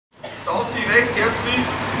herzlich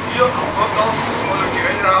hier am Vorgarten des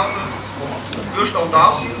Feuerwehrhauses für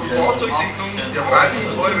Standarten und Fahrzeugsegnung der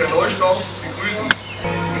Freiwilligen Feuerwehr Neustadt begrüßen.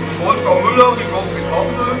 Wolfgang Müller mit Gottfried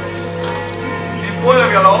Hamsel, die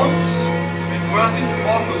Feuerwehr Lanz mit Vorsitzenden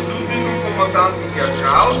Markus Ludwig und Kommandanten Gerd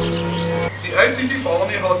Kraus. Die einzige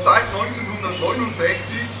Fahne hat seit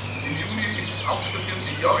 1969, im Juni ist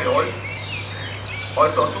 48 Jahre alt,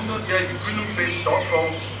 als das 100-jährige Gründungsfest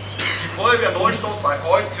stattfand, die Feuerwehr Neustadt bei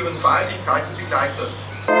all ihren Feierlichkeiten begleitet.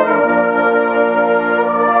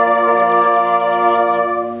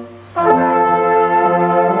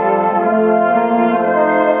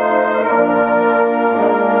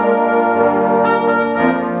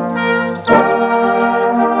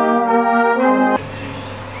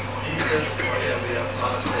 Dieses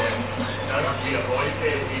Feuerwehrfahrzeug, das wir heute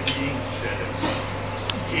in Dienst stellen,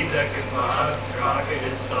 in der Gefahr trage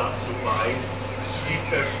es dazu bei, die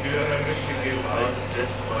zerstörerische Gewalt des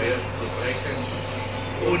Feuers zu brechen,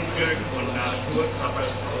 Unglück und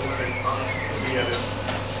Naturkatastrophen abzuwehren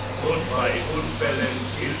und bei Unfällen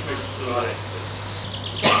Hilfe zu leisten.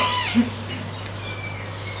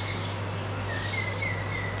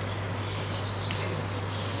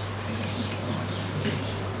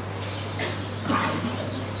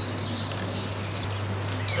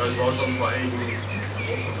 Das war schon vor einigen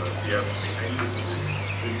Wochen ein sehr beeindruckendes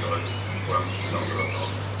Bild, als vor langer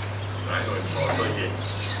Zeit 3 neue Fahrzeuge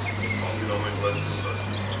angenommen worden sind, dass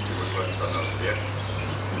sie abgeholt worden sind aus Werk.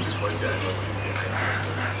 Das ist heute einmal beeindruckend.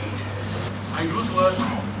 Ein Grußwort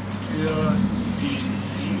für die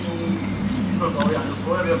Segnung, die Übergabe eines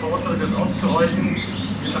Feuerwehrfahrzeuges abzuhalten.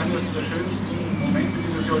 Das ist eines der schönsten Momente, die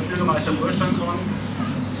man sich als Bürgermeister vorstellen kann.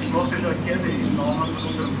 Ich mache das auch gerne im Namen von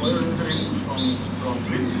unserem Feuerwehrreferenten von Franz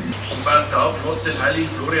Witt. Und passt auf, lasst den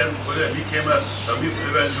heiligen Florian alle mitkommen, damit wir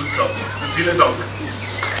selber einen Schutz haben. Und vielen Dank.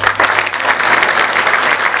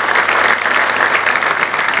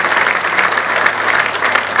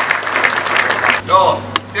 Ja,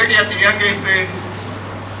 sehr geehrte Ehrengäste,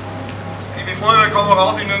 liebe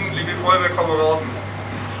Feuerwehrkameradinnen, liebe Feuerwehrkameraden,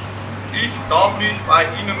 ich darf mich bei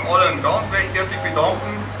Ihnen allen ganz recht herzlich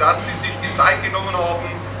bedanken, dass Sie sich die Zeit genommen haben,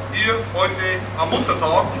 hier heute am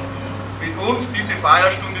Muttertag mit uns diese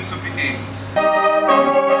Feierstunde zu begehen.